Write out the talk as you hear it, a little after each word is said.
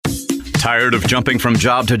Tired of jumping from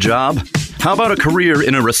job to job? How about a career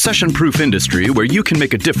in a recession-proof industry where you can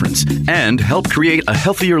make a difference and help create a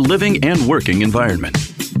healthier living and working environment?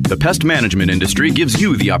 The pest management industry gives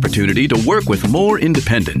you the opportunity to work with more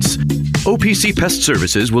independence. OPC Pest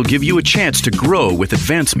Services will give you a chance to grow with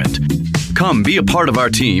advancement. Come be a part of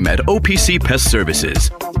our team at OPC Pest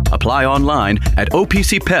Services. Apply online at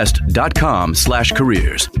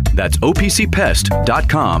opcpest.com/careers. That's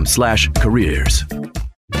opcpest.com/careers.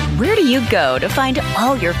 Where do you go to find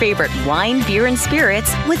all your favorite wine, beer, and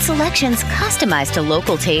spirits with selections customized to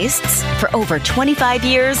local tastes? For over 25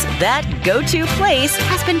 years, that go-to place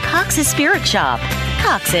has been Cox's Spirit Shop.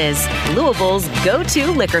 Cox's, Louisville's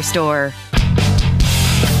go-to liquor store.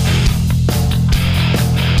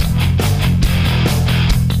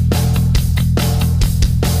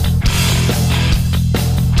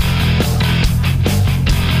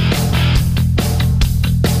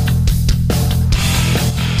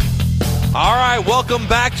 All right, welcome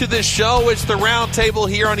back to the show. It's the Roundtable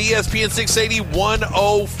here on ESPN 680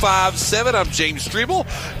 1057. I'm James Strebel,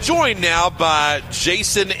 joined now by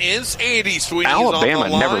Jason Ince, Andy Sweeney. Alabama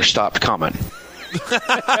never stopped coming.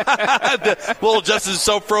 Little Justin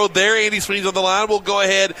Sofro there. Andy Sweeney's on the line. We'll go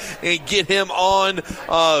ahead and get him on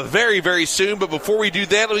very, very soon. But before we do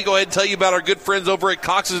that, let me go ahead and tell you about our good friends over at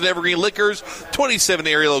Cox's and Evergreen Liquors. 27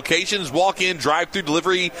 area locations, walk-in, drive-through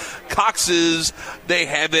delivery. Cox's, they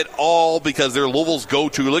have it all because they're Louisville's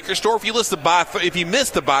go-to liquor store. If you missed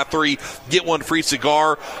the buy three, get one free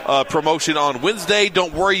cigar promotion on Wednesday,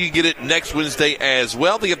 don't worry, you get it next Wednesday as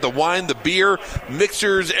well. They have the wine, the beer,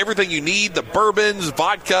 mixers, everything you need, the bourbon,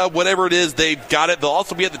 vodka, whatever it is, they've got it. They'll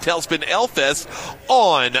also be at the Tailspin Ale Fest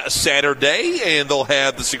on Saturday, and they'll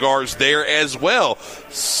have the cigars there as well.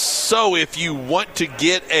 So if you want to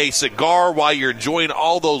get a cigar while you're enjoying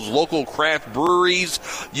all those local craft breweries,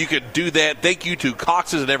 you can do that. Thank you to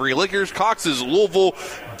Cox's and Evergreen Liquors,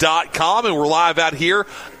 coxslouisville.com, and we're live out here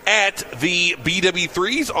at the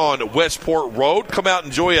BW3s on Westport Road. Come out and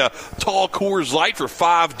enjoy a tall Coors Light for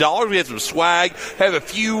 $5. We have some swag, have a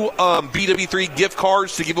few BW3 gift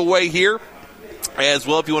cards to give away here as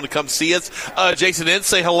well if you want to come see us. Jason Ince,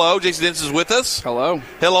 say hello. Jason Ince is with us. Hello.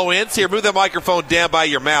 Hello, Ince. Here, move that microphone down by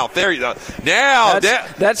your mouth. There you go. Now,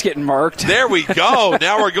 that's getting marked. There we go.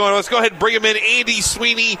 Now we're going. Let's go ahead and bring him in. Andy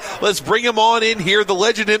Sweeney. Let's bring him on in here. The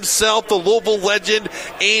legend himself, the Louisville legend,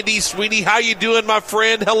 Andy Sweeney. How you doing, my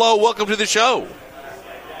friend? Hello. Welcome to the show.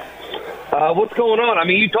 What's going on? I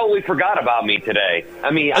mean, you totally forgot about me today.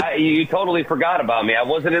 You totally forgot about me. I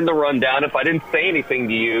wasn't in the rundown. If I didn't say anything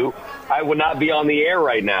to you, I would not be on the air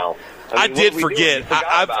right now. I did forget. You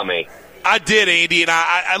forgot about me. I did, Andy, and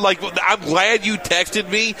I'm glad you texted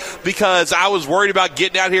me because I was worried about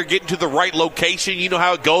getting out here, getting to the right location. You know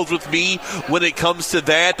how it goes with me when it comes to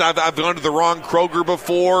that. I've gone to the wrong Kroger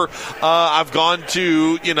before. I've gone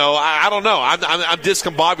to, I don't know. I'm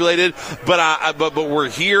discombobulated, but we're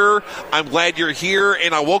here. I'm glad you're here,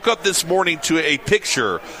 and I woke up this morning to a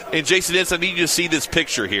picture. And Jason Ince, I need you to see this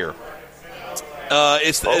picture here.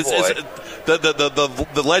 It's the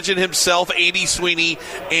legend himself, Andy Sweeney,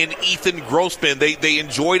 and Ethan Grossman. They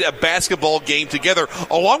enjoyed a basketball game together,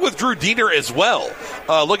 along with Drew Diener as well.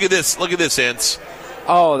 Look at this, Ince.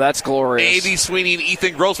 Oh, that's glorious. Andy Sweeney and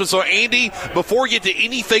Ethan Grossman. So, Andy, before we get to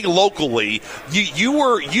anything locally, you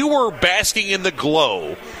were basking in the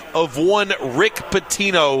glow of one Rick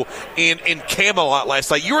Pitino in Camelot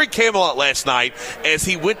last night. You were in Camelot last night as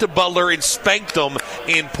he went to Butler and spanked them,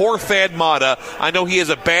 and poor Thad Matta. I know he has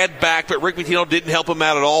a bad back, but Rick Pitino didn't help him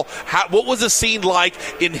out at all. What was the scene like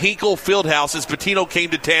in Hinkle Fieldhouse as Pitino came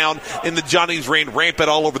to town and the Johnnies ran rampant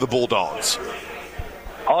all over the Bulldogs?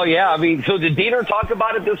 Oh, yeah. So did Diener talk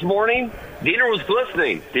about it this morning? Diener was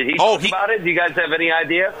glistening. Did he talk about it? Do you guys have any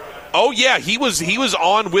idea? Oh, yeah, he was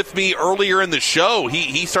on with me earlier in the show.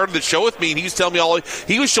 He started the show with me, and he was telling me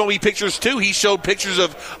he was showing me pictures, too. He showed pictures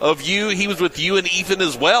of you. He was with you and Ethan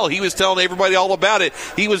as well. He was telling everybody all about it.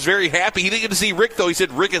 He was very happy. He didn't get to see Rick, though. He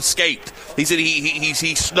said Rick escaped. He said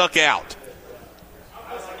he snuck out.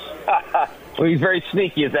 Well, he's very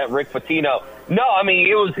sneaky, is that Rick Pitino? No,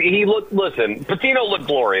 listen, Pitino looked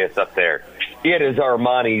glorious up there. He had his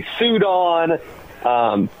Armani suit on.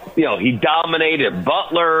 He dominated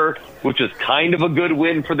Butler, which was kind of a good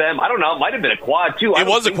win for them. I don't know. It might have been a quad, too. It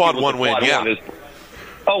was a quad one win, yeah.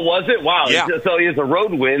 Oh, was it? Wow. Yeah. So it was a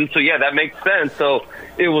road win. So, yeah, that makes sense. So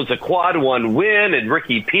it was a quad one win, and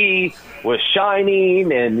Ricky P was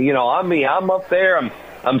shining. And, I'm up there.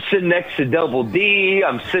 I'm sitting next to Double D.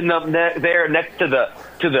 I'm sitting up there next to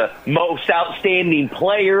the most outstanding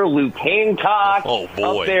player, Luke Hancock. Oh,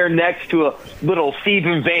 boy. Up there next to a little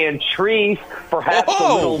Stephen Van Treese, perhaps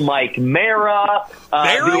a little Mike Mara.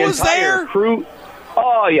 Mara was there? Crew.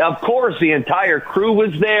 Oh, yeah, of course, the entire crew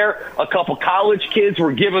was there. A couple college kids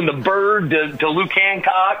were giving the bird to Luke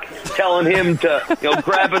Hancock, telling him to,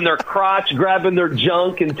 grabbing their crotch, grabbing their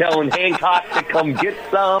junk, and telling Hancock to come get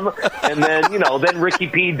some. And then, then Ricky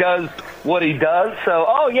P does what he does.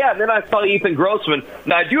 So, then I saw Ethan Grossman.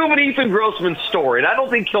 Now, I do have an Ethan Grossman story, and I don't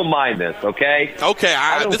think he'll mind this, okay? Okay,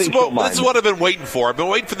 this is what I've been waiting for. I've been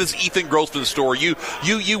waiting for this Ethan Grossman story. You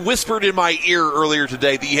whispered in my ear earlier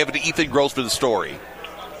today that you have an Ethan Grossman story.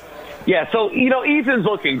 Yeah, so, Ethan's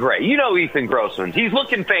looking great. Ethan Grossman. He's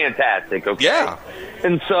looking fantastic, okay? Yeah.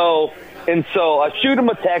 And so I shoot him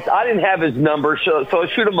a text. I didn't have his number, so I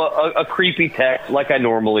shoot him a creepy text like I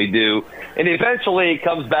normally do. And eventually it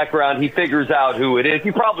comes back around. He figures out who it is. He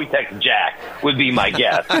probably texts Jack, would be my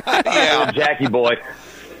guess. Yeah. Jackie boy,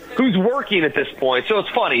 who's working at this point. So it's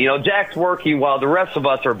funny, Jack's working while the rest of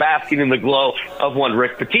us are basking in the glow of one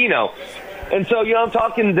Rick Pitino. And so, I'm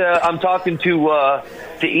talking to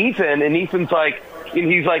Ethan, and Ethan's like,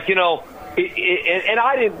 and he's like, and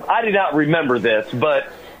I did not remember this,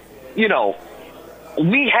 but,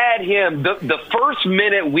 we had him the first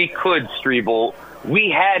minute we could, Strebel,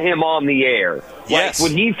 we had him on the air. Yes. Like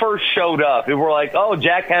when he first showed up, and we're like, oh,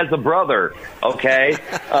 Jack has a brother, okay?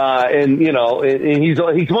 And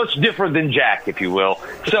he's much different than Jack, if you will.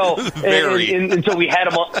 So, and so we had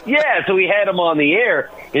him on, so we had him on the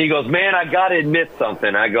air, and he goes, man, I got to admit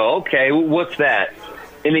something. I go, okay, what's that?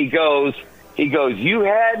 And he goes, you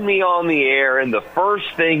had me on the air, and the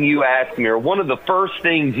first thing you asked me, or one of the first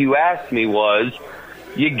things you asked me was,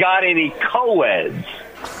 you got any co-eds?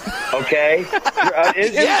 Okay?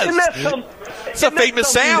 Yes. It's a famous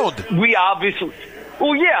sound. We obviously...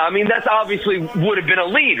 Well, yeah, I mean, that's obviously would have been a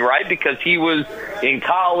lead, right? Because he was in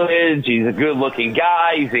college, he's a good-looking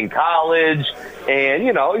guy, he's in college, and,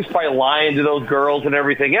 he's probably lying to those girls and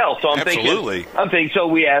everything else. So I'm thinking, so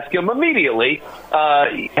we ask him immediately,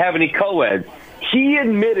 have any co-eds? He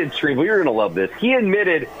admitted, Strebel, you're going to love this, he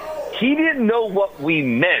admitted he didn't know what we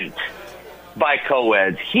meant by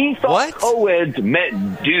co-eds. He thought co-eds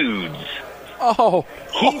meant dudes. Oh.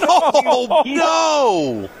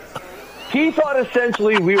 No! He thought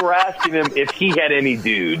essentially we were asking him if he had any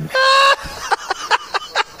dudes.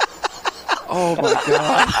 Oh, my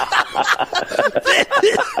God.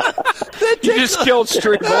 You just killed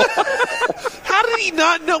Strebel. How did he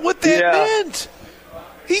not know what that meant?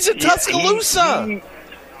 He's in Tuscaloosa.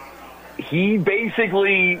 He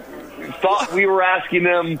basically thought we were asking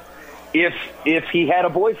him if he had a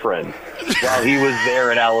boyfriend while he was there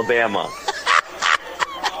in Alabama.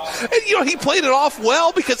 And, he played it off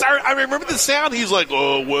well because I remember the sound. He's like,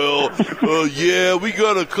 yeah, we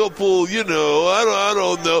got a couple, I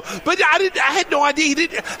don't know. But I had no idea.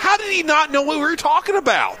 How did he not know what we were talking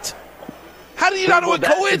about? How did he not know what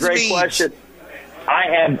co-eds means? Question.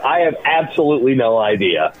 I have absolutely no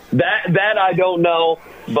idea. That I don't know.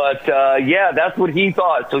 But, that's what he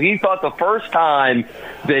thought. So he thought the first time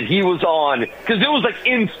that he was on, because it was like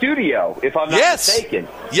in studio, if I'm not mistaken.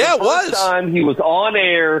 Yeah, it was. The first time he was on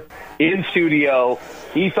air in studio,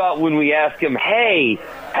 he thought when we asked him, hey,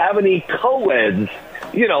 have any co-eds,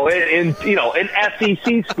 in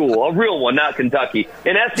SEC school, a real one, not Kentucky,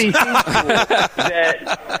 an SEC school,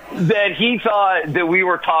 that he thought that we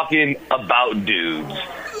were talking about dudes.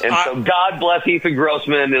 And so God bless Ethan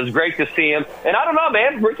Grossman. It was great to see him. And I don't know,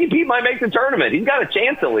 man. Ricky P might make the tournament. He's got a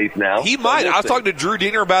chance at least now. He might. I was talking to Drew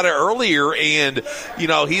Diener about it earlier, and,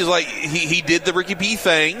 he's like, he did the Ricky P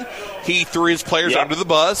thing. He threw his players under the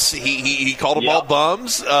bus. He called them all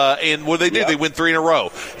bums. And what did they do? They win 3 in a row.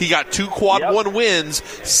 He got 2 quad one wins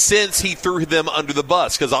since he threw them under the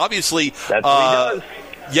bus. Because obviously, that's what he does.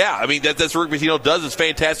 Yeah, I mean, that's what Rick Pitino does. It's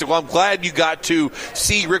fantastic. Well, I'm glad you got to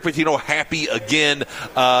see Rick Pitino happy again. Rick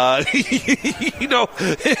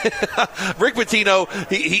Pitino,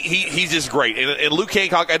 he's just great. And Luke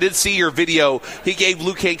Hancock, I did see your video. He gave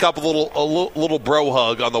Luke Hancock a little bro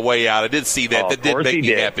hug on the way out. I did see that. That did make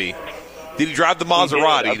me happy. Did he drive the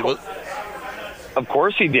Maserati? Of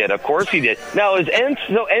course he did. Now, is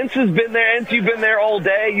Entz has been there? Entz, you've been there all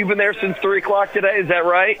day? You've been there since 3 o'clock today? Is that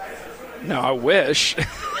right? No, I wish.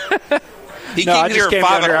 He came here at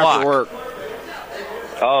 5 o'clock. After work.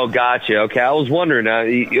 Oh, gotcha. Okay, I was wondering. I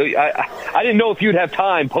didn't know if you'd have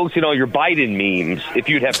time posting all your Biden memes, if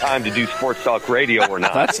you'd have time to do Sports Talk Radio or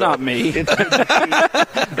not. That's not me.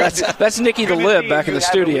 That's Nikki the Lib back in the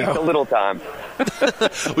studio. A little time.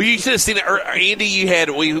 Well, you should have seen it. Andy,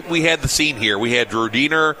 we had the scene here. We had Drew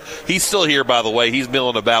Diener. He's still here, by the way. He's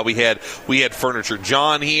milling about. We had Furniture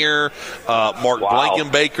John here. Mark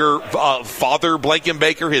Blankenbaker, Father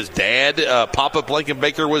Blankenbaker, his dad, Papa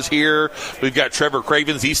Blankenbaker was here. We've got Trevor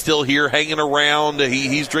Cravens. He's still here hanging around.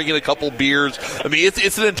 He's drinking a couple beers. I mean,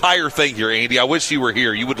 it's an entire thing here, Andy. I wish you were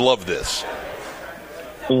here. You would love this.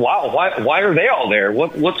 Wow. Why are they all there?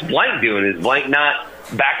 What's Blank doing? Is Blank not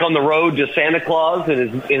back on the road to Santa Claus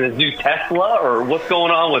in his new Tesla, or what's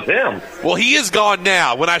going on with him? Well, he is gone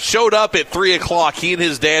now. When I showed up at 3 o'clock, he and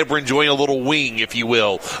his dad were enjoying a little wing, if you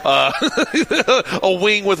will. A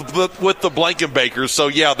wing with the Blankenbakers. So,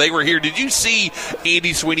 yeah, they were here. Did you see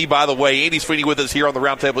Andy Sweeney, by the way? Andy Sweeney with us here on the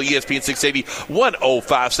Roundtable, ESPN 680,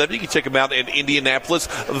 1057. You can check him out in Indianapolis.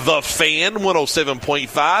 The Fan,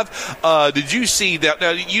 107.5. Did you see that?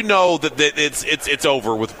 Now, you know that it's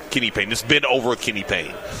over with Kenny Payne. It's been over with Kenny Payne.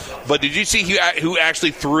 But did you see who actually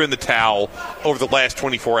threw in the towel over the last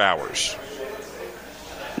 24 hours?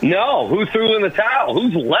 No. Who threw in the towel?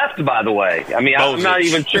 Who's left, by the way? I mean, I'm not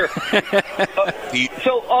even sure. Did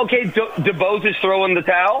Bozich throw in the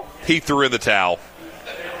towel? He threw in the towel.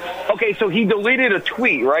 Okay, so he deleted a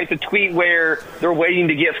tweet, right? The tweet where they're waiting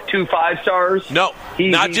to get 2 5-stars? No,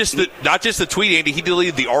 not just the tweet, Andy. He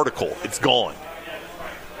deleted the article. It's gone.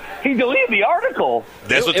 He deleted the article.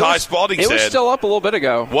 That's what Ty Spalding said. It was still up a little bit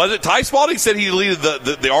ago. Was it? Ty Spalding said he deleted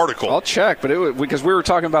the article. I'll check, but because we were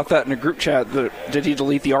talking about that in a group chat. Did he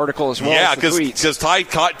delete the article as well as the tweets? Because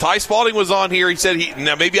Ty Spalding was on here. He said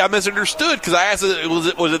now maybe I misunderstood because I asked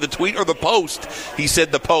was it the tweet or the post? He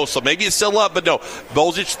said the post, so maybe it's still up. But no,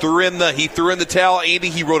 Bozich threw in the towel. Andy,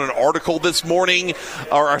 he wrote an article this morning,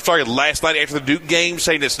 last night after the Duke game,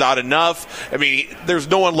 saying it's not enough. I mean, there's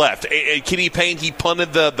no one left. Kenny Payne, he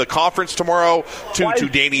punted the conference tomorrow to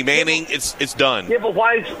Danny Manning. It's done. Yeah, but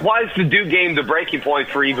why is the Duke game the breaking point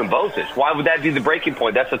for even Bozich? Why would that be the breaking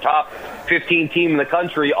point? That's the top 15 team in the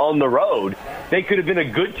country on the road. They could have been a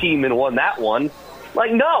good team and won that one.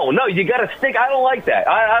 Like, no, you got to stick. I don't like that.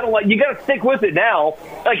 I don't like. You got to stick with it now.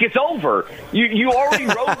 Like, it's over. You already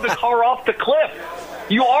rode the car off the cliff.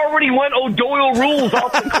 You already went O'Doyle rules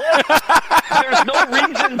off the cliff.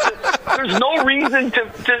 There's no reason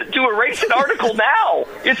to erase an article now.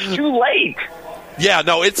 It's too late. Yeah,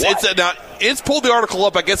 no, it's pulled the article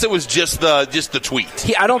up. I guess it was just the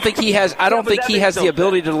tweet. I don't think he has. I don't think he has the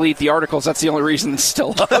ability to delete the articles. That's the only reason it's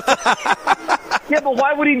still up. Yeah, but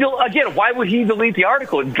why would he delete the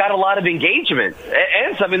article? It got a lot of engagement,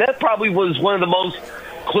 and I mean that probably was one of the most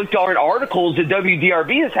clicked on articles that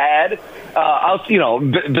WDRB has had.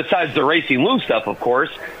 Besides the Racing Lou stuff, of course,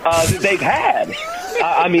 that they've had.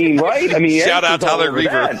 I mean, right? I mean, shout out Tyler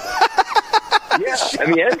Reaver. Yeah, I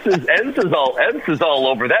mean, Ents is all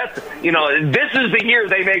over that. You know, this is the year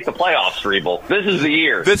they make the playoffs, Reeble. This is the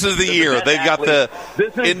year. They've got the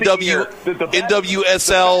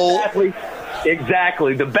NWSL.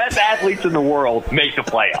 Exactly. The best athletes in the world make the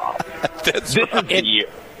playoffs. This is the year.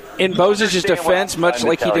 In Bozich's defense, much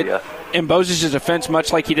like he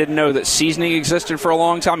didn't know that seasoning existed for a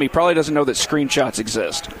long time, he probably doesn't know that screenshots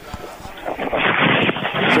exist.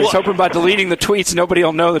 So he's hoping by deleting the tweets, nobody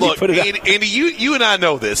will know that he put it up. Andy, you and I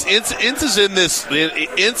know this. Ince is in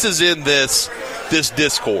this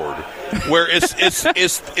Discord where it's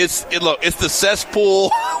the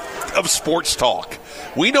cesspool of sports talk.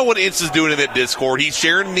 We know what Ince is doing in that Discord. He's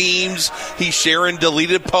sharing memes. He's sharing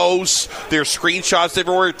deleted posts. There's screenshots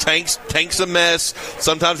everywhere. Tank's a mess.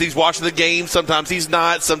 Sometimes he's watching the game. Sometimes he's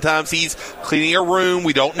not. Sometimes he's cleaning a room.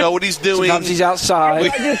 We don't know what he's doing. Sometimes he's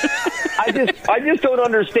outside. I just don't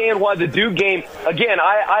understand why the Duke game. Again,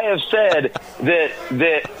 I have said that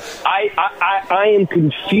I am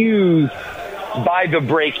confused by the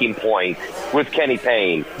breaking point with Kenny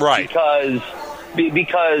Payne, right? Because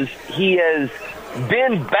he has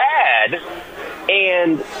been bad,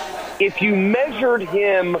 and if you measured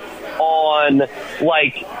him on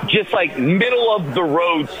just middle of the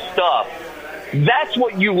road stuff, that's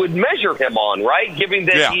what you would measure him on, right? Given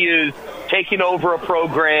that he is taking over a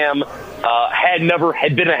program, had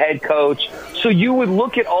been a head coach, so you would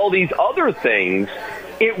look at all these other things.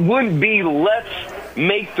 It wouldn't be let's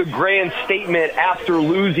make the grand statement after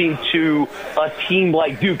losing to a team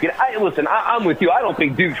like Duke. And I'm with you. I don't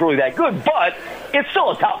think Duke's really that good, but it's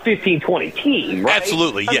still a top 15-20 team, right?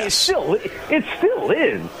 Absolutely, yes. It still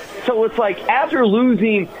is. So it's like after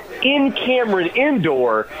losing in Cameron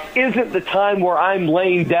Indoor isn't the time where I'm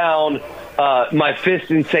laying down my fist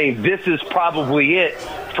and saying this is probably it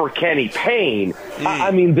for Kenny Payne.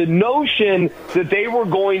 I mean, the notion that they were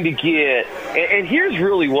going to get, and here's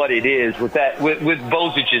really what it is with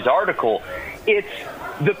Bozich's article. It's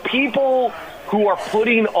the people who are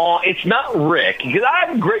putting on. It's not Rick, because I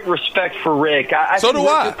have great respect for Rick. So do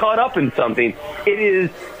I. Get caught up in something. It is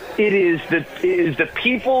the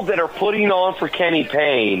people that are putting on for Kenny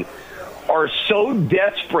Payne are so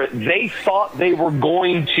desperate they thought they were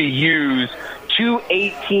going to use two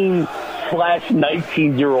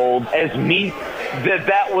 18/19-year-olds as meat,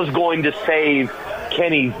 that was going to save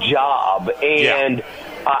Kenny's job. And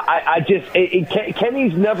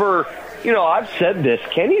Kenny's never, I've said this,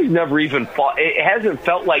 Kenny's never even fought. It hasn't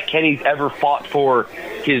felt like Kenny's ever fought for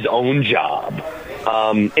his own job.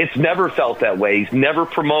 It's never felt that way. He's never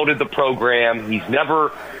promoted the program. He's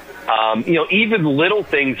never, even little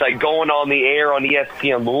things like going on the air on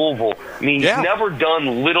ESPN Louisville. I mean, he's never done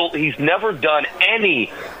any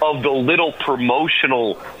of the little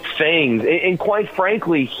promotional things. And quite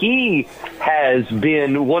frankly, he has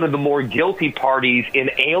been one of the more guilty parties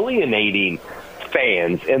in alienating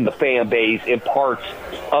fans and the fan base and parts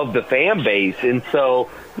of the fan base. And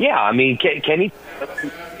so, Kenny,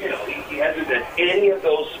 he hasn't done any of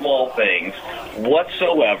those small things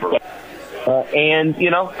whatsoever. In the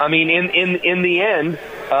end,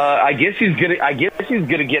 I guess he's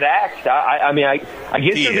gonna get axed. I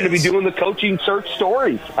guess they're gonna be doing the coaching search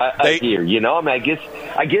stories here. I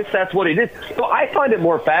guess that's what it is. So I find it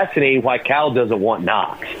more fascinating why Cal doesn't want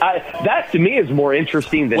Knox. That to me is more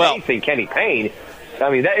interesting than anything Kenny Payne.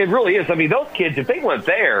 It really is. Those kids, if they went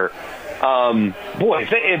there,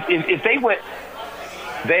 if they went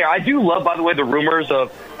there, I do love, by the way, the rumors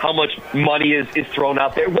of how much money is thrown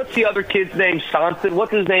out there. What's the other kid's name? Sonson?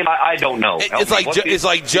 What's his name? I don't know. It's like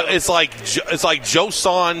Joe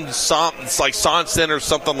Sonson or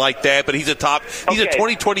something like that. But he's a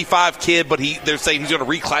 2025 kid. But they're saying he's going to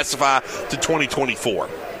reclassify to 2024.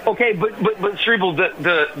 Okay, but Strebel,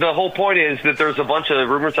 the whole point is that there's a bunch of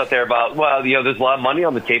rumors out there about, there's a lot of money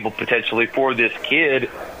on the table potentially for this kid,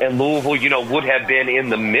 and Louisville, would have been in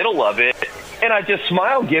the middle of it. And I just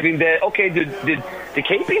smile giving that, okay, did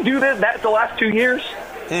KP do that the last 2 years?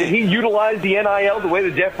 Did he utilize the NIL the way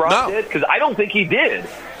that Jeff Ross did? Because I don't think he did.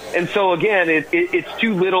 And so, again, it's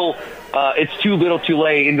too little too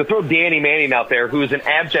late. And to throw Danny Manning out there, who is an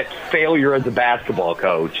abject failure as a basketball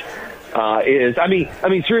coach,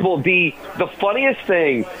 Cerebral, the funniest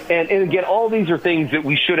thing, and again, all these are things that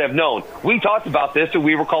we should have known. We talked about this, and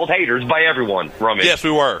we were called haters by everyone. Rummage. Yes,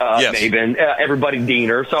 we were. Yes. Maven, everybody,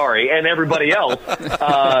 Diener, sorry, and everybody else.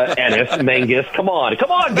 Ennis, Mangus, come on,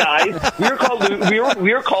 guys. We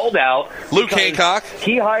were called out. Luke Hancock.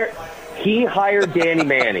 He hired Danny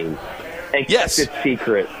Manning and kept it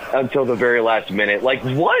secret until the very last minute. Like,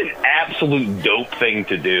 what an absolute dope thing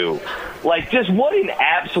to do. Like, just one of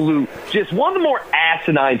the more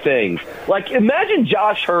asinine things. Like, imagine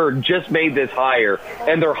Josh Hurd just made this hire,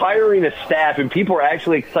 and they're hiring a staff, and people are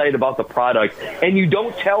actually excited about the product, and you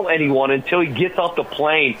don't tell anyone until he gets off the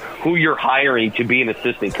plane who you're hiring to be an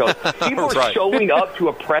assistant coach. People are showing up to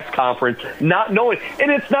a press conference not knowing.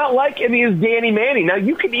 And it's not like it's Danny Manning. Now,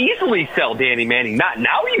 you could easily sell Danny Manning. Not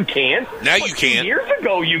now you can. Now you can. 2 years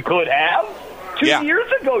ago you could have. 2 years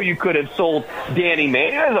ago, you could have sold Danny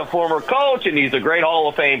Manning as a former coach, and he's a great Hall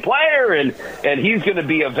of Fame player, and he's going to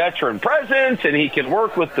be a veteran presence, and he can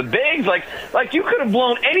work with the bigs. Like you could have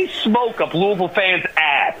blown any smoke up Louisville fans'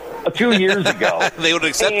 ass 2 years ago. They would have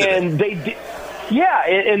accepted it. And they did. Yeah,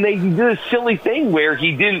 and they did a silly thing where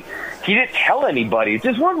he didn't tell anybody. It's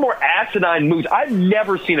just one of the more asinine moves. I've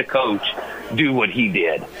never seen a coach do what he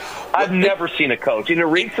did. I've never seen a coach. And it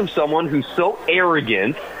reeks of someone who's so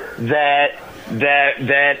arrogant that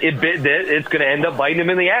it's going to end up biting him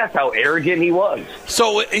in the ass how arrogant he was.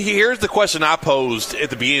 So here's the question I posed at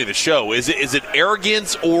the beginning of the show. Is it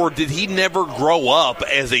arrogance, or did he never grow up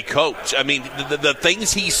as a coach? I mean, the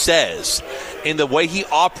things he says and the way he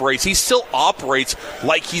operates, he still operates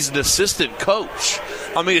like he's an assistant coach.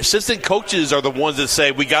 I mean, assistant coaches are the ones that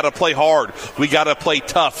say, we got to play hard, we got to play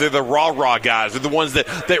tough. They're the rah-rah guys. They're the ones that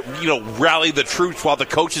rally the troops, while the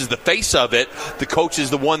coach is the face of it. The coach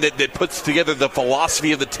is the one that puts together the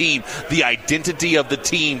philosophy of the team, the identity of the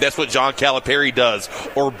team. That's what John Calipari does,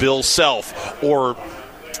 or Bill Self, or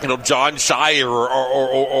John Shire,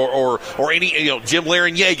 or any Jim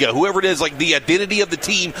Larrañaga, whoever it is. Like, the identity of the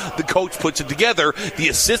team, the coach puts it together. The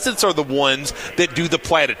assistants are the ones that do the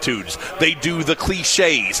platitudes. They do the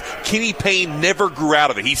cliches. Kenny Payne never grew out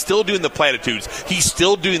of it. He's still doing the platitudes. He's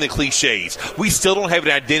still doing the cliches. We still don't have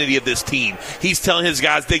an identity of this team. He's telling his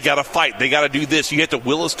guys they got to fight. They got to do this. You have to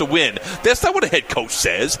will us to win. That's not what a head coach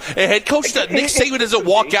says. A head coach, Nick Saban doesn't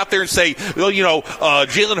walk out there and say,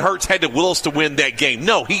 Jalen Hurts had to will us to win that game.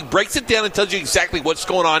 No, he breaks it down and tells you exactly what's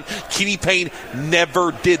going on. Kenny Payne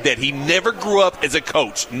never did that. He never grew up as a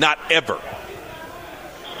coach. Not ever.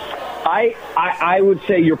 I would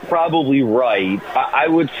say you're probably right. I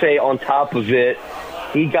would say on top of it,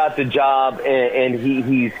 he got the job and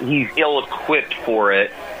he's ill-equipped for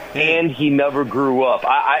it, and he never grew up.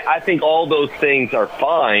 I think all those things are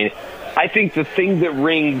fine. I think the thing that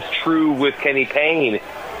rings true with Kenny Payne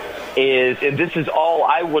is, and this is all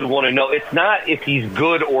I would want to know, it's not if he's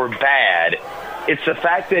good or bad. It's the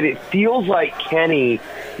fact that it feels like Kenny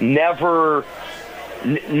never, how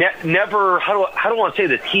do I want to say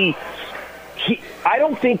this? I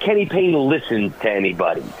don't think Kenny Payne listens to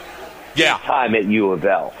anybody. Yeah. His time at U of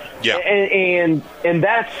L. Yeah. And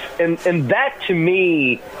that to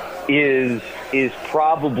me is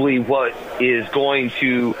probably what is going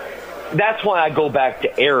to. That's why I go back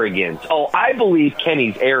to arrogance. I believe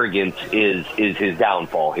Kenny's arrogance is his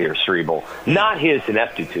downfall here, Cerebral, not his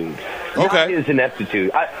ineptitude. Okay. Not his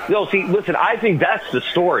ineptitude. Listen, I think that's the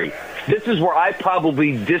story. This is where I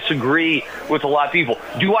probably disagree with a lot of people.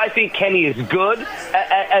 Do I think Kenny is good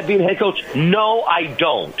at being a head coach? No, I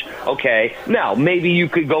don't. Okay. Now, maybe you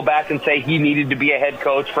could go back and say he needed to be a head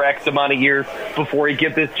coach for X amount of years before he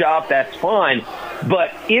get this job. That's fine.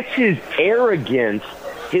 But it's his arrogance,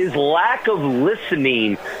 his lack of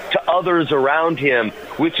listening to others around him,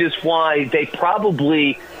 which is why they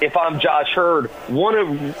probably, if I'm Josh Hurd,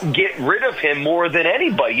 want to get rid of him more than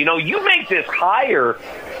anybody. You know, you make this hire.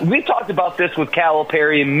 We talked about this with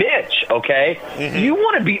Calipari and Mitch, okay? Mm-hmm. You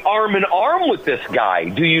want to be arm in arm with this guy,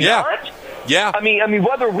 do you not? Yeah. I mean,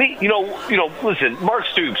 whether we, listen, Mark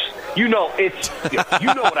Stoops, you know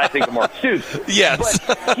what I think of Mark Stoops. Yes.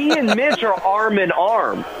 But he and Mitch are arm in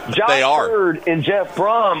arm. Josh Hurd and Jeff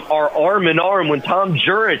Brom are arm in arm. When Tom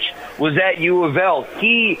Jurich was at U of L,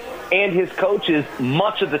 he and his coaches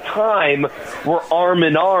much of the time were arm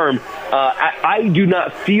in arm. I do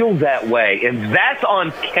not feel that way, and that's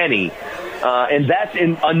on Kenny. And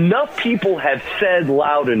enough people have said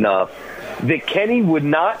loud enough that Kenny would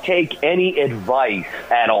not take any advice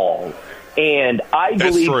at all. And I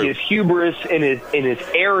believe his hubris and his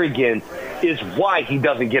arrogance is why he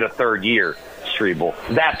doesn't get a third year, Strebel.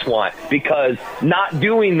 That's why. Because not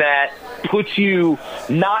doing that puts you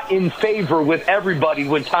not in favor with everybody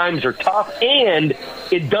when times are tough, and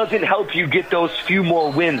it doesn't help you get those few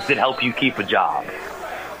more wins that help you keep a job.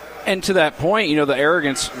 And to that point, the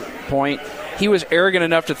arrogance point, he was arrogant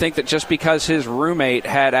enough to think that just because his roommate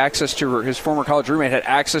had access to, his former college roommate had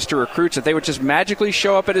access to recruits, that they would just magically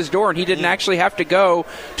show up at his door and he didn't actually have to go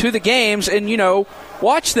to the games and,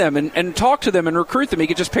 watch them and talk to them and recruit them. He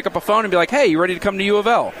could just pick up a phone and be like, hey, you ready to come to U of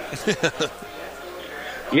L?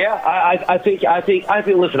 Yeah, I think,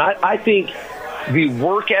 listen, I think the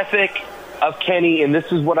work ethic of Kenny, and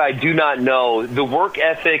this is what I do not know, the work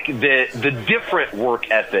ethic, the different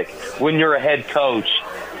work ethic when you're a head coach,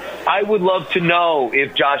 I would love to know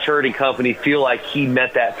if Josh Hurd and company feel like he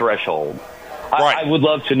met that threshold. Right. I would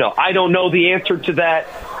love to know. I don't know the answer to that.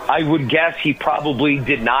 I would guess he probably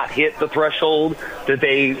did not hit the threshold that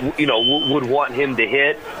they, would want him to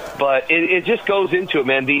hit. But it just goes into it,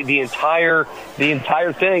 man. The entire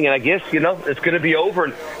thing, and I guess it's going to be over.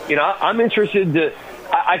 And I'm interested to.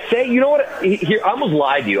 I say, you know what? Here, I almost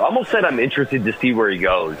lied to you. I almost said I'm interested to see where he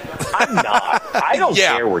goes. I'm not. I don't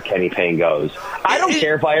care where Kenny Payne goes. I don't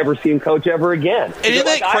care if I ever see him coach ever again. Isn't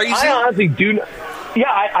that crazy? I honestly do not.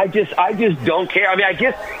 Yeah, I just don't care. I mean, I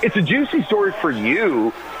guess it's a juicy story for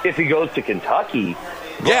you if he goes to Kentucky.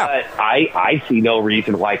 But I see no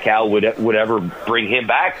reason why Cal would ever bring him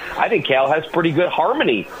back. I think Cal has pretty good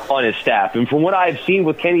harmony on his staff, and from what I've seen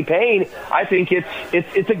with Kenny Payne, I think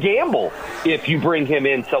it's a gamble if you bring him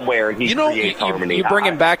in somewhere and he creates harmony. You bring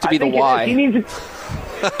him back to be the why. He needs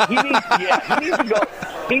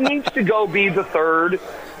to go be the third.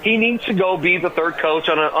 He needs to go be the third coach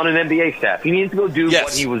on an NBA staff. He needs to go do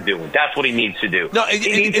what he was doing. That's what he needs to do. No,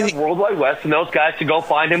 he needs World Wide West and those guys to go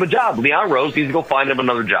find him a job. Leon Rose needs to go find him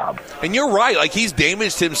another job. And you're right. Like, he's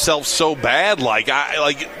damaged himself so bad.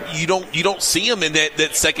 You don't see him in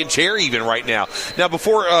that second chair even right now. Now,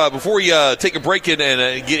 before we take a break and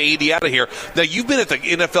get Andy out of here, now you've been at the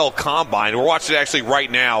NFL Combine. We're watching it actually right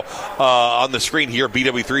now on the screen here.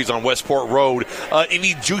 BW3's on Westport Road.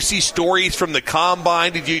 Any juicy stories from the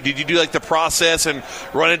Combine? Did you do like the process and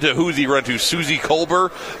run into who's he run into? Susie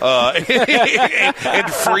Colbert and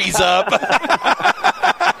freeze up?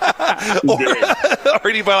 or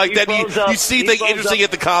anybody like that? You see anything interesting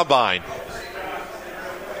at the Combine?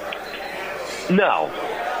 No,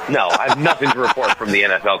 I have nothing to report from the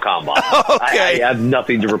NFL Combine. Okay. I have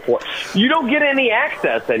nothing to report. You don't get any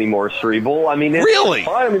access anymore, Cerebral. I mean, it's really?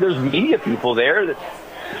 fine. I mean, there's media people there.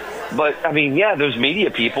 But, I mean, yeah, there's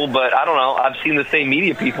media people, but I don't know. I've seen the same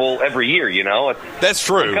media people every year, you know? That's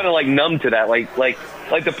true. I'm kind of, like, numb to that. Like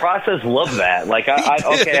the process loved that. Like,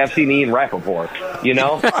 I've seen Ian Rappaport, you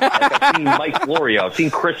know? Like, I've seen Mike Florio. I've seen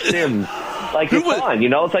Chris Sims. Like, it's fun, you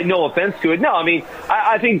know? It's like, no offense to it. No, I mean,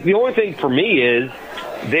 I think the only thing for me is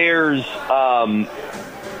there's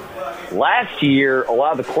last year, a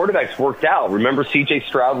lot of the quarterbacks worked out. Remember C.J.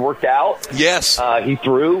 Stroud worked out? Yes. He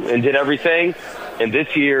threw and did everything. And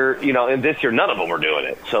this year, none of them are doing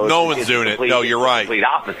it. So no one's doing it. No, you're right. Complete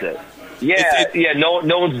opposite. Yeah, no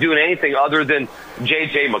one's doing anything other than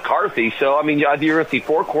J.J. McCarthy. So, I mean, you're going to see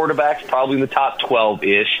 4 quarterbacks, probably in the top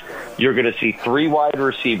 12-ish. You're going to see 3 wide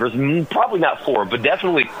receivers, probably not 4, but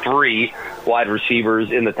definitely 3 wide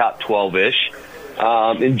receivers in the top 12-ish.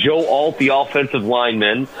 And Joe Alt, the offensive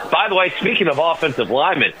lineman. By the way, speaking of offensive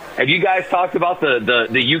linemen, have you guys talked about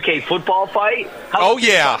the UK football fight? How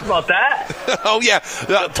about that? Oh yeah,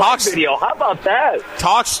 Talks video. How about that?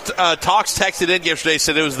 Talks texted in yesterday,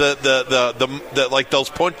 said it was the like those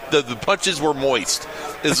the punches were moist.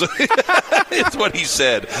 Is what he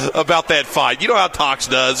said about that fight. You know how Talks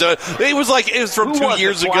does. It was from 2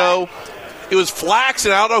 years ago. It was Flax,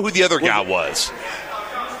 and I don't know who the other guy was.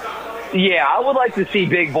 Yeah, I would like to see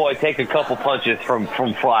Big Boy take a couple punches from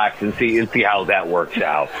Flax and see how that works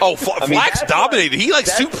out. Oh, Flax dominated. He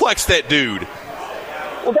suplexed that dude.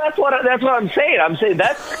 Well, that's what I'm saying. I'm saying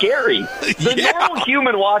that's scary. The normal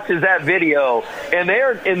human watches that video, and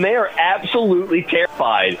they are absolutely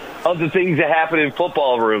terrified of the things that happen in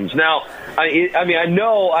football rooms. Now, I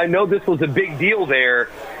know this was a big deal there.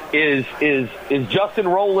 Is Justin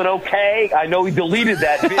Rowland okay? I know he deleted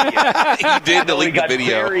that video. He did delete the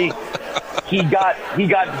video. He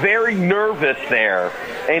got very nervous there,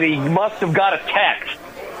 and he must have got a text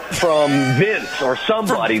from Vince or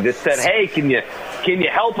somebody that said, "Hey, can you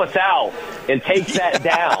help us out and take that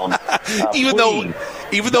down?" even though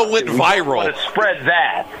it went viral. Want to spread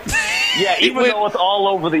that? Yeah, even though it's all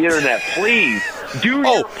over the internet, please do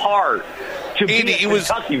your part to be a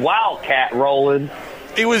Kentucky Wildcat, Roland.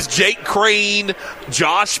 It was Jake Crane,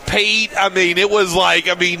 Josh Pate. It was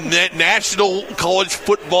national college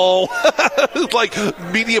football. Like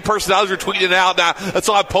media personalities were tweeting out. Now,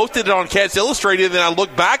 so I posted it on Cats Illustrated, and then I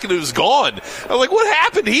looked back and it was gone. I was like, "What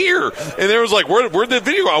happened here?" And there was like, "Where'd the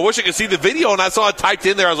video? I wish I could see the video." And I saw it typed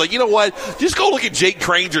in there. I was like, "You know what? Just go look at Jake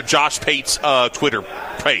Crane's or Josh Pate's Twitter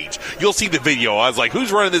page. You'll see the video." I was like,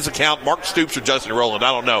 "Who's running this account? Mark Stoops or Justin Rowland?"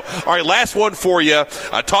 I don't know. All right, last one for you.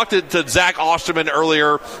 I talked to Zach Osterman earlier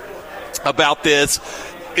about this.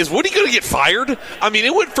 Is Woody going to get fired?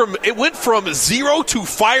 It went from 0 to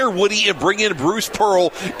fire Woody and bring in Bruce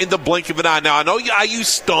Pearl in the blink of an eye. Now, I know IU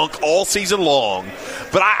stunk all season long,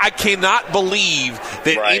 but I cannot believe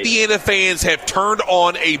that Indiana fans have turned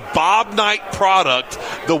on a Bob Knight product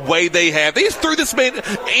the way they have. They just threw this man,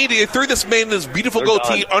 Andy, and his beautiful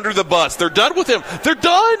goatee under the bus. They're done with him. They're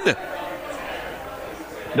done.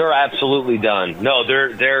 They're absolutely done. No,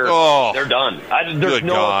 they're done.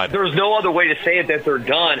 There's no other way to say it that they're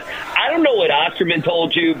done. I don't know what Osterman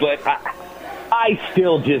told you, but I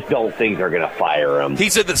still just don't think they're going to fire him. He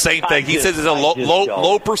said the same thing. He says it's a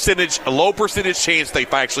low percentage chance they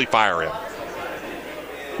actually fire him.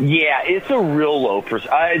 Yeah, it's a real low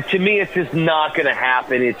percentage. To me, it's just not going to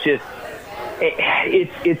happen. It's just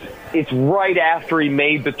it's right after he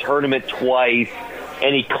made the tournament twice.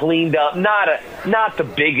 And he cleaned up, not the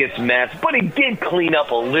biggest mess, but he did clean up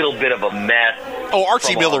a little bit of a mess. Oh,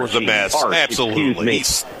 Archie Miller was a mess. Absolutely. He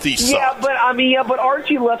sucked. But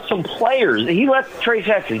Archie left some players. He left Trey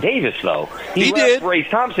Jackson Davis, though. He left Ray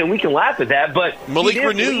Thompson. We can laugh at that, but Malik he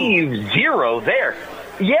didn't leave 0 there.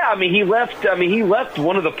 Yeah, he left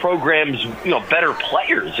one of the program's, better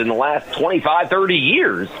players in the last 25, 30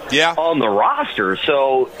 years on the roster.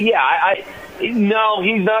 So, yeah, no,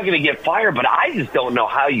 he's not going to get fired, but I just don't know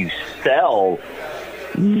how you sell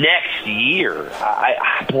next year.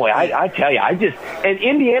 I tell you, and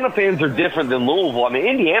Indiana fans are different than Louisville.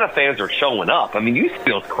 Indiana fans are showing up. You see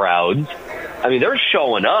those crowds. They're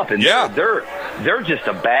showing up, and they're just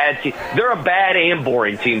a bad team. They're a bad and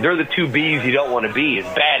boring team. They're the 2 B's you don't want to be. It's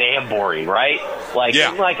bad and boring, right?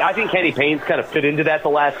 I think Kenny Payne's kind of fit into that the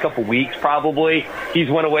last couple weeks, probably. He's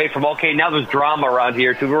went away from, now there's drama around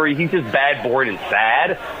here, to where he's just bad, boring, and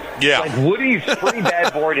sad. Yeah. Woody's pretty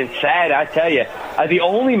bad, boring, and sad, I tell you. The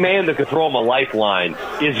only man that could throw him a lifeline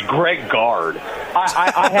is Greg Gard.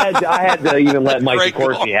 I had to even let Mike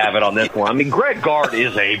DeCourcy have it on this one. Greg Gard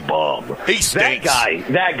is a bum. He stinks.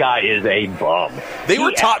 That guy is a bum. They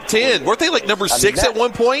were top 10. Weren't they like number 6 at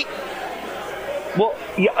one point? Well,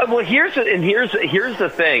 yeah. Well, here's the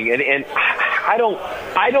thing, and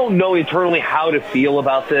I don't know internally how to feel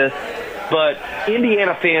about this, but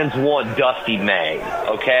Indiana fans want Dusty May,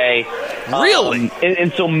 okay? Really?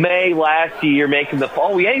 And so May last year making the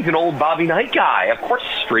fall, he's an old Bobby Knight guy. Of course,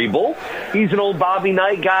 Strebel. He's an old Bobby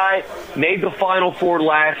Knight guy. Made the Final Four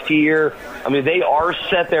last year. I mean, they are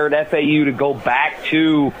set there at FAU to go back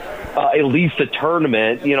to at least a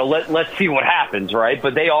tournament. You know, let's see what happens, right?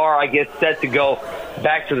 But they are, I guess, set to go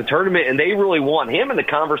back to the tournament, and they really want him. And the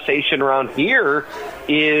conversation around here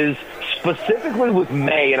is specifically with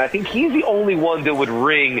May, and I think he's the only one that would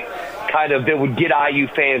that would get IU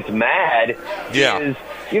fans mad. Yeah. Is,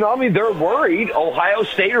 I mean, they're worried Ohio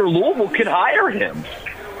State or Louisville could hire him.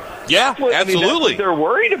 Yeah, absolutely. That's what they're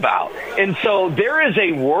worried about. And so there is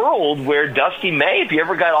a world where Dusty May, if you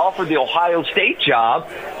ever got offered the Ohio State job,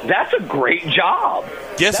 that's a great job.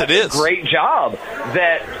 Yes, that's it is. A great job.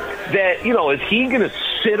 That is he going to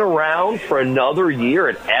sit around for another year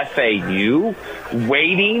at FAU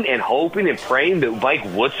waiting and hoping and praying that Mike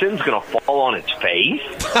Woodson's going to fall on his face?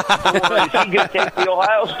 Or is he going to take the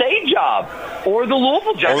Ohio State job? Or the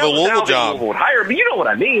Louisville job? Or the Louisville job. Louisville would hire him, you know what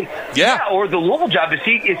I mean? Yeah. Or the Louisville job. Is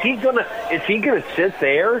he gonna sit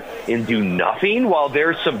there and do nothing while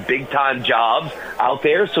there's some big time jobs out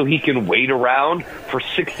there so he can wait around for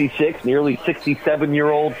 66, nearly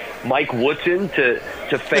 67-year-old Mike Woodson to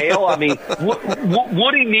fail? I mean,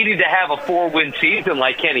 Woody needed to have a 4-win season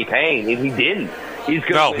like Kenny Payne, and he didn't. He's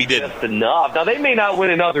going to win just enough. Now, they may not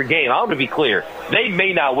win another game. I want to be clear. They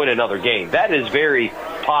may not win another game. That is very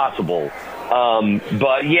possible.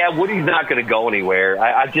 But, yeah, Woody's not going to go anywhere.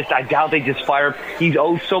 I doubt they just fire him. He's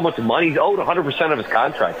owed so much money. He's owed 100% of his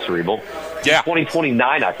contract, Cerebral. Yeah.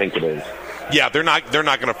 2029, I think it is. Yeah, they're not going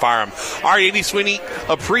to fire him. All right, Andy Sweeney,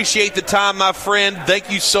 appreciate the time, my friend.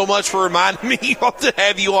 Thank you so much for reminding me to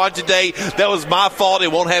have you on today. That was my fault.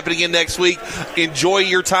 It won't happen again next week. Enjoy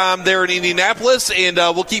your time there in Indianapolis, and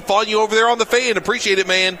we'll keep following you over there on the Fan. Appreciate it,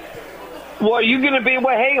 man. Well, are you going to be?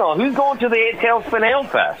 Well, hang on. Who's going to the Tailspin Ale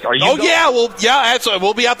Fest? Are you? Oh, going? Yeah, absolutely.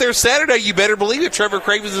 We'll be out there Saturday. You better believe it. Trevor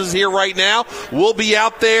Cravens is here right now. We'll be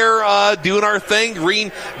out there doing our thing.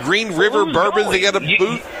 Green River Bourbons. They got a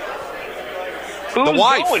booth. Who's the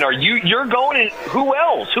wife. Going? You're going? And who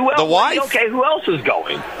else? The wife. Okay, who else is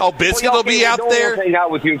going? Oh, Biscuit will be out there. Hang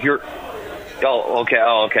out with you if you're. Oh, okay.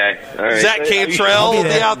 All right. Zach Cantrell will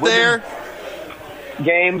be out there.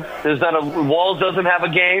 Game. Walls doesn't have a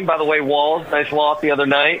game. By the way, Walls, nice loss the other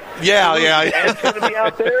night. Yeah. Ed's going to be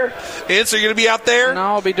out there. Ents are going to be out there. No,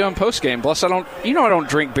 I'll be doing post game. Plus, I don't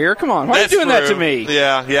drink beer. Come on, why are you doing that to me?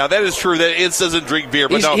 Yeah, that is true. That Ents doesn't drink beer,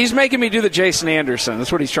 but he's making me do the Jason Anderson.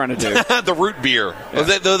 That's what he's trying to do. The root beer.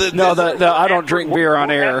 Yeah. I don't drink beer on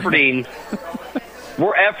air.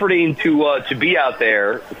 We're efforting to be out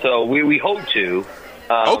there, so we hope to.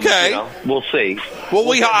 Okay. We'll see.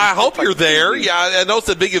 Well, I hope you're there. Yeah, I know it's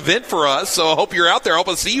a big event for us, so I hope you're out there. I hope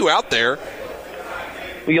I see you out there.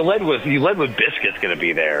 Well, you led with Biscuit's going to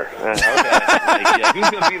be there. Okay. Who's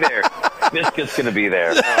going to be there? Biscuit's going to be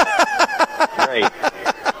there. Great.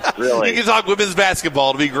 Really. You can talk women's basketball.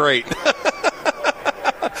 It'll be great.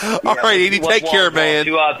 All right, Andy, take care, man.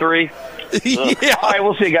 2 out of 3. Yeah. All right,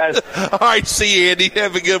 we'll see you guys. All right, see you, Andy.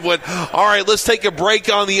 Have a good one. All right, let's take a break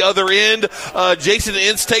on the other end. Jason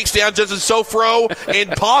Ince takes down Justin Sofro and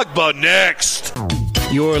Pogba next.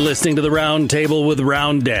 You're listening to the Round Table with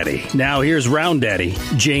Round Daddy. Now here's Round Daddy,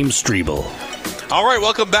 James Strebel. All right,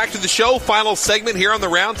 welcome back to the show. Final segment here on the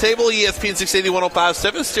Roundtable, ESPN 680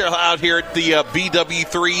 1057. Still out here at the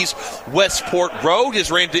BW3's Westport Road.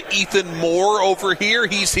 Just ran to Ethan Moore over here.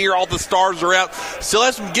 He's here. All the stars are out. Still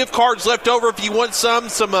has some gift cards left over if you want some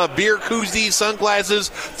beer koozies,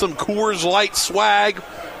 sunglasses, some Coors Light swag.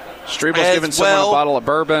 Strebel's giving someone a bottle of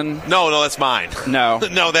bourbon. No, that's mine. No.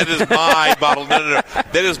 No, that is my bottle. No.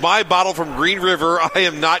 That is my bottle from Green River. I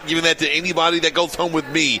am not giving that to anybody that goes home with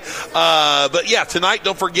me. But, yeah, tonight,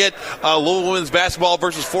 don't forget, Louisville women's basketball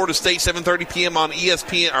versus Florida State, 7:30 p.m. on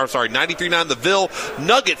ESPN, 93.9 The Ville.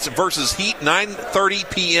 Nuggets versus Heat,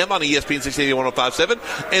 9:30 p.m. on ESPN 680 1057.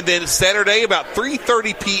 And then Saturday, about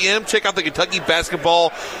 3:30 p.m., check out the Kentucky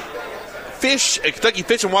basketball Kentucky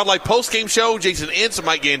Fish and Wildlife postgame show. Jason Ince and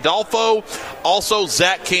Mike Gandolfo. Also,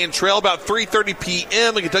 Zach Cantrell about 3:30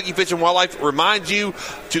 p.m. The Kentucky Fish and Wildlife reminds you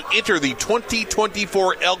to enter the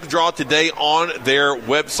 2024 elk draw today on their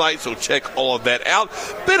website. So check all of that out.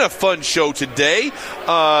 Been a fun show today.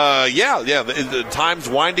 The time's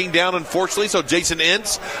winding down, unfortunately. So Jason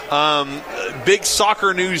Ince, big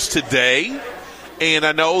soccer news today. And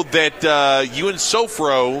I know that you and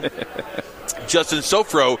Sofro Justin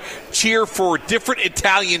Sofro cheer for different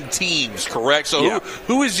Italian teams, correct? So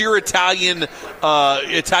who is your Italian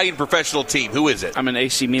professional team? Who is it? I'm an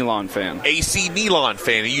AC Milan fan. AC Milan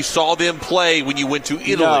fan. And you saw them play when you went to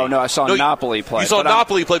Italy. No, I saw Napoli play. You saw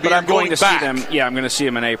Napoli play, but I'm going to back. see them. Yeah, I'm going to see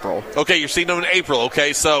them in April. Okay, you're seeing them in April.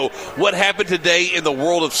 Okay, so what happened today in the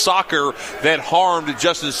world of soccer that harmed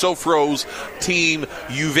Justin Sofro's team,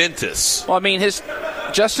 Juventus? Well, I mean,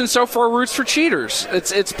 Justin Sofro roots for cheaters.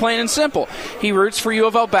 It's plain and simple. He roots for U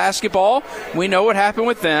of L basketball. We know what happened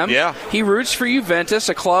with them. Yeah. He roots for Juventus,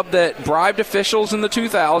 a club that bribed officials in the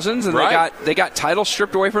 2000s, and they got titles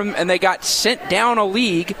stripped away from them, and they got sent down a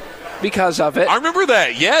league because of it. I remember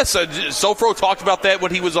that, yes. Sofro talked about that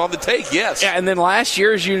when he was on the take, yes. Yeah, and then last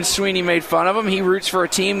year, as Ewan Sweeney made fun of him, he roots for a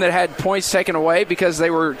team that had points taken away because they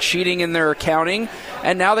were cheating in their accounting,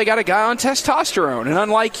 and now they got a guy on testosterone. And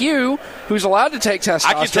unlike you, who's allowed to take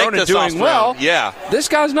testosterone and doing well, this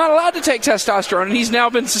guy's not allowed to take testosterone, and he's now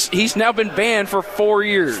been banned for 4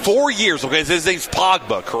 years. 4 years, okay. So his name's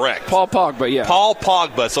Pogba, correct? Paul Pogba, yeah. Paul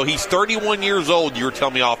Pogba. So he's 31 years old, you were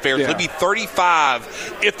telling me off air. Yeah. He'll be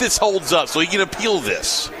 35 if this holds up, so he can appeal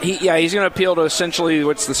this. He's going to appeal to essentially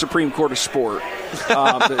what's the Supreme Court of Sport,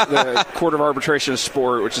 the Court of Arbitration of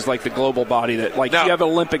Sport, which is like the global body that, like, now, you have an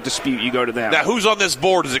Olympic dispute, you go to them. Now, who's on this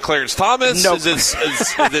board? Is it Clarence Thomas? Nope.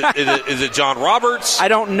 Is it John Roberts? I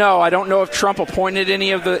don't know. I don't know if Trump appointed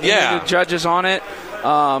any of the judges on it.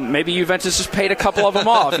 Maybe Juventus has paid a couple of them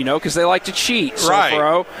off, because they like to cheat. Right.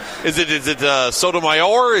 Sofro. Is it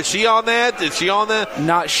Sotomayor? Is she on that?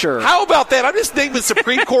 Not sure. How about that? I'm just naming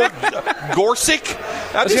Supreme Court Gorsuch.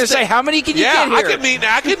 I was going to say, how many can you get here?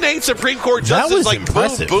 I can name Supreme Court justices like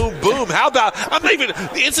impressive. Boom, boom, boom. How about, I'm not even,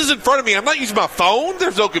 this is in front of me. I'm not using my phone.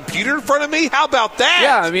 There's no computer in front of me. How about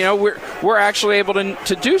that? Yeah, we're actually able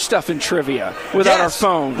to do stuff in trivia without our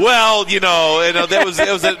phone. Well, that was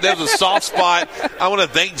a soft spot. I want to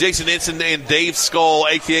thank Jason Ensign and Dave Skull,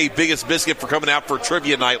 a.k.a. Biggest Biscuit, for coming out for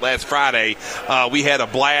trivia night last Friday. We had a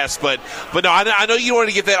blast. But no, I know you wanted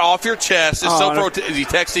to get that off your chest. Is he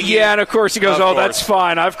texting you? Yeah, and of course he goes, that's fine.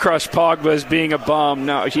 I've crushed Pogba as being a bum.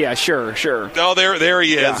 No, yeah, sure. Oh, there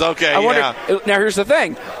he is. Yeah. Okay, Now, here's the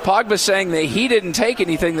thing. Pogba's saying that he didn't take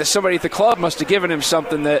anything, that somebody at the club must have given him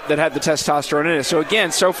something that had the testosterone in it. So, again,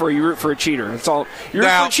 Sofro, you root for a cheater. That's all. You root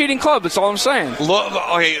for a cheating club. That's all I'm saying. Look,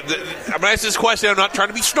 okay, I'm going to ask this question. I'm not trying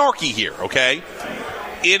to be snarky here, okay?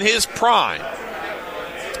 In his prime,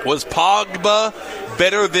 was Pogba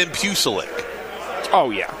better than Pucelic? Oh,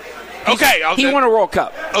 yeah. Okay. He won a World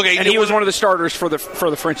Cup. Okay, and he was one of the starters for the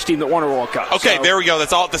French team that won a World Cup. Okay, there we go.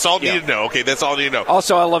 That's all I need to know. Okay, that's all I need to know.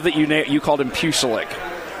 Also, I love that you called him Pucelic.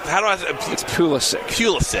 How do I say? It's Pulisic.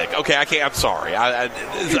 Pulisic. Okay, I can't. I'm sorry.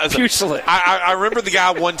 Pulisic. I remember the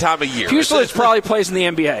guy one time a year. Pulisic probably plays in the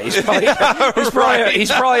NBA.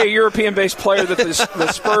 He's probably a European-based player that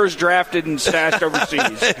the Spurs drafted and stashed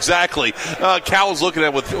overseas. Exactly. Cal was looking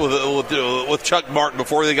at with Chuck Martin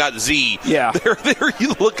before they got Z. Yeah. They're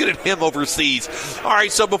looking at him overseas. All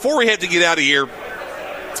right. So before we have to get out of here.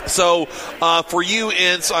 So, for you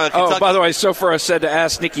in Kentucky. By the way, Sofro said to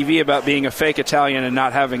ask Nicky V about being a fake Italian and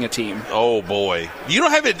not having a team. Oh, boy. You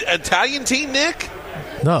don't have an Italian team, Nick?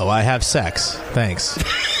 No, I have sex. Thanks.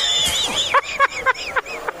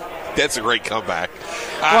 That's a great comeback.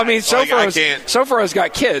 Well, Sofro's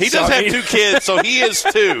got kids. He does have 2 kids, so he is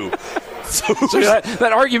 2. So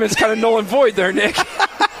that argument's kind of null and void there, Nick.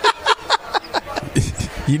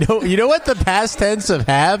 You know what the past tense of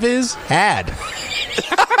have is? Had.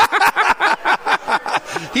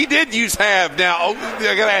 He did use have. Now,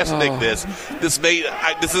 I got to ask Nick this. This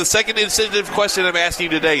is the second insensitive question I'm asking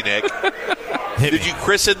you today, Nick. Did you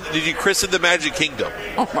christen the Magic Kingdom?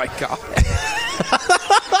 Oh my God.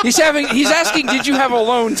 He's asking, did you have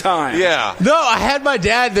alone time? Yeah. No, I had my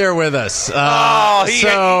dad there with us. He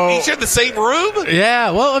shared the same room? Yeah,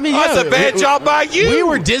 well, I mean, that's a bad job by you. We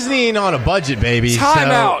were Disneying on a budget, baby. Time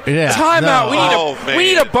out. We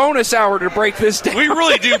need a bonus hour to break this down. We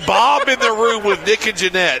really do. Bob in the room with Nick and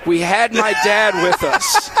Jeanette. We had my dad with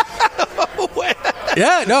us.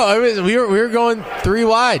 Yeah, no, we were going 3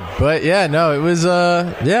 wide, but yeah, no, it was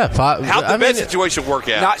How'd the situation work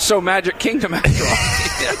out? Not so Magic Kingdom after all.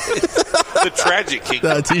 The Tragic Kingdom.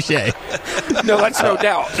 No, touche. No, that's no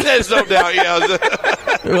doubt. There's no doubt. Yeah.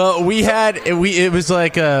 Well, it was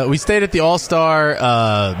like we stayed at the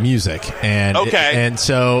All-Star Music, and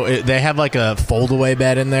so they have like a fold-away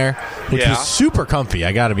bed in there, which was super comfy.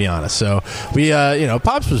 I got to be honest. So we,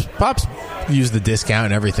 Pops used the discount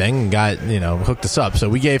and everything and got hooked us up. So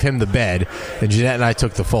we gave him the bed, and Jeanette and I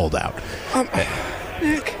took the fold out.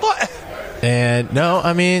 Nick, what? And no,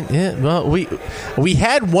 I mean, yeah, well, we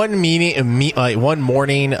had one meeting, one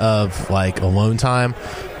morning of like alone time,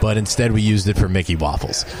 but instead we used it for Mickey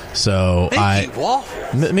waffles. So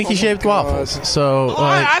Mickey shaped waffles. So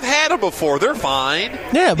I've had them before. They're fine.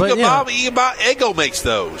 Yeah, but Eggo makes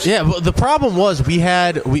those. Yeah, but the problem was we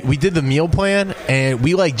did the meal plan and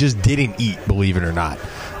we like just didn't eat. Believe it or not,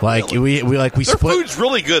 like really? we Their split. Food's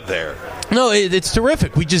really good there. No, it's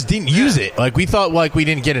terrific. We just didn't use it. Like we thought, like we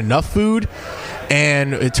didn't get enough food.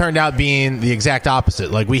 And it turned out being the exact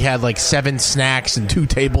opposite. Like we had like 7 snacks and 2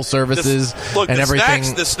 table services and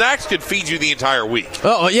everything. The snacks could feed you the entire week.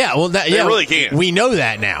 Oh yeah, well they really can. We know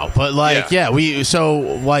that now, but like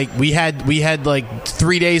we had like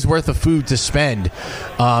 3 days worth of food to spend.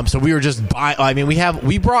 So we were just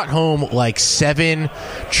we brought home like 7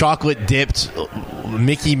 chocolate dipped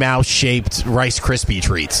Mickey Mouse shaped Rice Krispie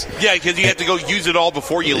treats. Yeah, because you have to go use it all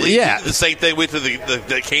before you leave. Yeah, the same thing with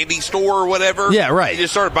the candy store or whatever. Yeah, right. You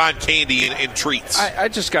just started buying candy and treats. I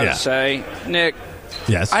just got to say, Nick.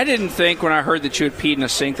 Yes. I didn't think when I heard that you had peed in a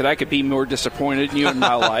sink that I could be more disappointed in you in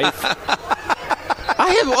my life.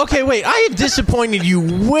 I have disappointed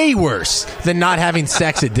you way worse than not having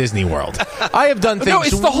sex at Disney World. I have done things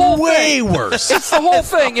it's the whole way thing. worse. It's the whole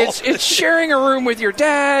thing. It's sharing a room with your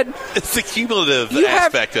dad. It's the cumulative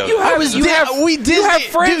aspect of it. You have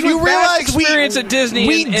friends with vast experience at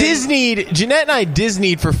Disney. Jeanette and I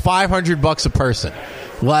Disneyed for $500 a person.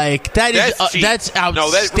 Like that's outstanding.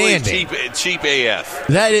 No, that's really cheap AF.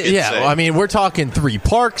 That is, I mean, we're talking 3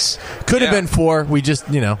 parks. Could have been 4. We just,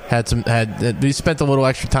 we spent a little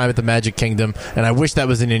extra time at the Magic Kingdom, and I wish that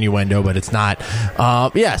was an innuendo, but it's not.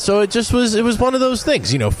 So it was one of those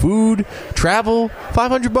things. Food, travel,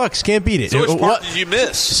 $500, can't beat it. So which part did you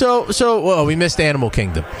miss? So we missed Animal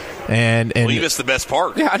Kingdom, and you missed the best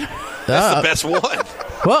part. Yeah, that's the best one.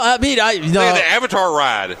 Well, I mean, the Avatar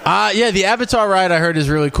ride. The Avatar ride I heard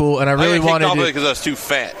is really cool, and I really wanted to because I was too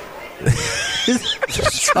fat.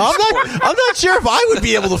 I'm not sure if I would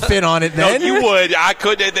be able to fit on it then. No, you would. I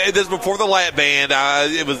could. This was before the lap band. I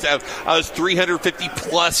was 350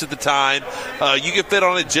 plus at the time. You could fit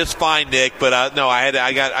on it just fine, Nick. But no,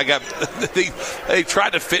 I got. They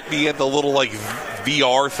tried to fit me in the little like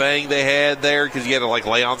VR thing they had there because you had to like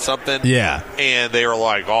lay on something. Yeah. And they were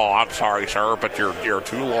like, "Oh, I'm sorry, sir, but you're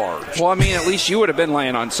too large." Well, I mean, at least you would have been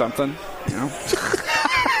laying on something.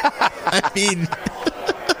 I mean.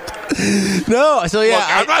 No, so yeah. Look,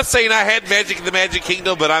 I'm not saying I had magic in the Magic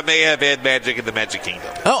Kingdom, but I may have had magic in the Magic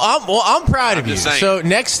Kingdom. Oh, I'm proud of you. So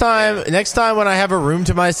next time when I have a room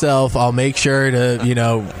to myself, I'll make sure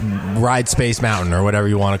to ride Space Mountain or whatever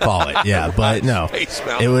you want to call it. Yeah, but no,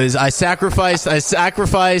 it was I sacrificed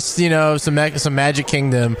some Magic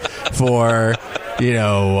Kingdom for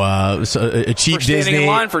a cheap Disney. Standing in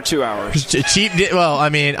line for 2 hours. Well, I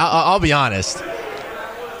mean, I'll be honest.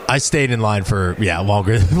 I stayed in line for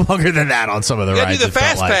longer than that on some of the rides. Do the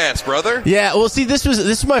fast pass, brother. Yeah, well, see, this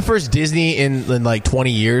was my first Disney in like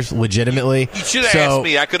 20 years, legitimately. You should have asked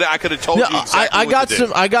me. I could have told you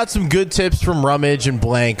exactly I got some good tips from Rummage and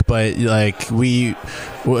Blank, but like by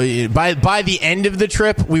the end of the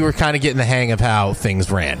trip, we were kind of getting the hang of how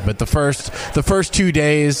things ran. But the first 2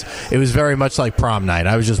 days, it was very much like prom night.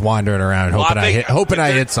 I was just wandering around hoping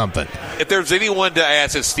I hit something. If there's anyone to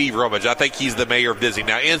ask, it's Steve Rummage. I think he's the mayor of Disney.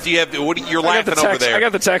 Now, you're laughing over there. I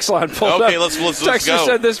got the text line pulled up. Okay, let's Texter go.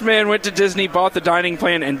 said this man went to Disney, bought the dining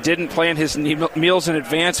plan, and didn't plan his meals in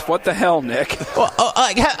advance. What the hell, Nick? Well,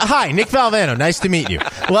 hi, Nick Valvano. Nice to meet you.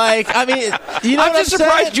 Like, I mean, I'm just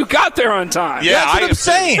surprised you got there on time. Yeah, that's what I'm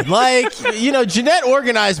saying. Like, Jeanette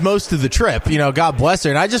organized most of the trip. God bless her,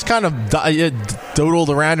 and I just kind of dodled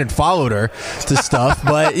around and followed her to stuff.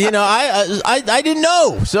 But I didn't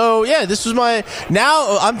know. So yeah, this was my.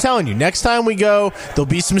 Now I'm telling you, next time we go, there'll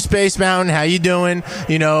be some Space Mountain. How you doing?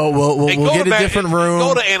 We'll get a different room.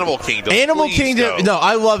 Go to Animal Kingdom. Animal Kingdom. Go. No,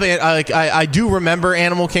 I love it. I do remember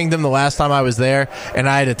Animal Kingdom the last time I was there, and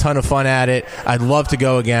I had a ton of fun at it. I'd love to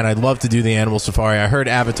go again. I'd love to do the Animal Safari. I heard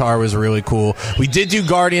Avatar was really cool. We did do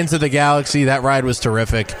Guardians of the Galaxy. That ride was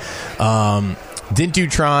terrific. Didn't do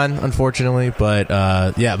Tron, unfortunately, but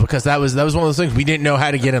because that was one of those things we didn't know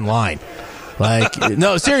how to get in line. Like,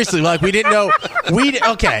 no, seriously, like we didn't know.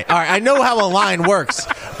 Okay, all right, I know how a line works,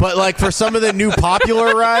 but like for some of the new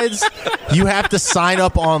popular rides, you have to sign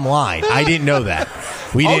up online. I didn't know that.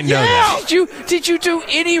 We didn't know that. Did you do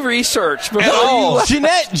any research before? Oh,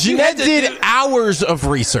 Jeanette did hours of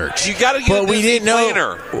research. You got to get but we didn't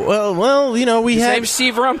know. Well, we had. Name's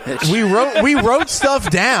Steve Rummage. We wrote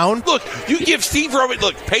stuff down. Look, you give Steve Rummage.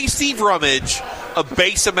 Look, pay Steve Rummage a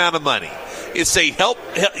base amount of money. It's say help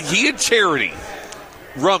he and charity.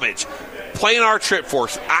 Rummage, plan our trip for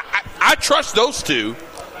us. I trust those two.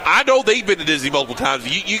 I know they've been to Disney multiple times.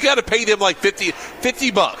 You got to pay them like $50.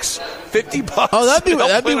 $50. Oh,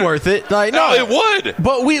 that'd be worth it. Like, no, it would.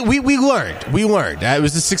 But we learned. We learned. It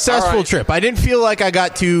was a successful trip. I didn't feel like I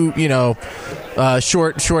got too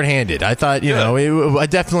short-handed. I thought I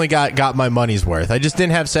definitely got my money's worth. I just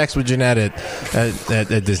didn't have sex with Jeanette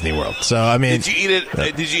at Disney World. So I mean, did you eat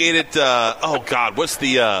it? Did you eat it? Oh God, what's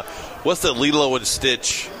the Lilo and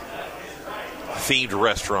Stitch themed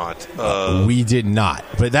restaurant? We did not,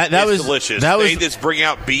 but that was delicious. They just bring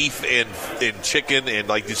out beef and chicken and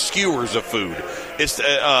like the skewers of food. It's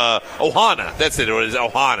Ohana. That's it. It is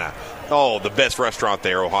Ohana. Oh, the best restaurant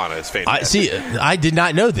there, Ohana. Is fantastic. I did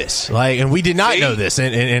not know this. And we did not know this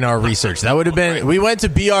in our research. That would have been. We went to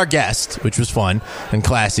be our guest, which was fun and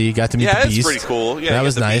classy. Got to meet the beast. Yeah, that's pretty cool. Yeah, that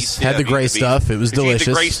was nice. Had the gray stuff. It was delicious.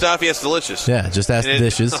 The gray stuff. Yes, delicious. Yeah, just ask the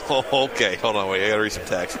dishes. Oh, okay, hold on, wait. I gotta read some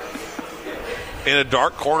text. In a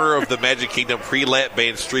dark corner of the Magic Kingdom, pre-lap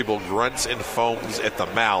band Strebel grunts and foams at the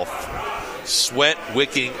mouth, sweat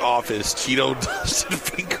wicking off his Cheeto-dusted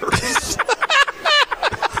fingers.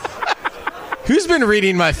 Who's been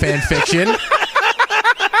reading my fan fiction?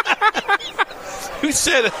 Who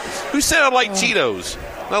said I like Cheetos?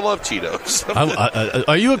 I love Cheetos.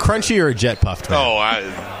 Are you a crunchy or a jet puffed man? Oh,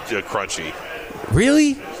 a crunchy.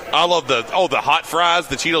 Really? I love the hot fries,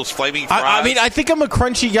 the Cheetos flaming fries. I mean, I think I'm a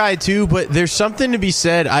crunchy guy too, but there's something to be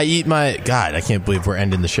said. I eat my God. I can't believe we're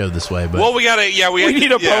ending the show this way. But well, we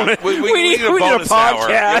need a bonus. We need a bonus hour.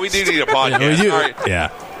 Yeah, we do need a podcast. All right.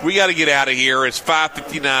 Yeah. We got to get out of here. It's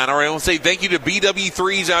 5:59. All right, I want to say thank you to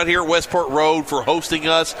BW3s out here at Westport Road for hosting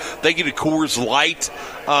us. Thank you to Coors Light,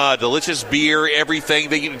 delicious beer, everything.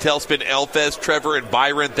 Thank you to Tailspin Elfest, Trevor and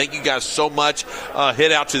Byron. Thank you guys so much.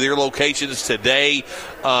 Head out to their locations today.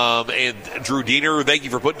 And Drew Diener, thank you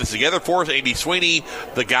for putting this together for us. Andy Sweeney,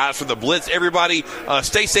 the guys from the Blitz, everybody.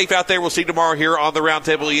 Stay safe out there. We'll see you tomorrow here on the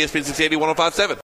Roundtable, ESPN 680 105.7.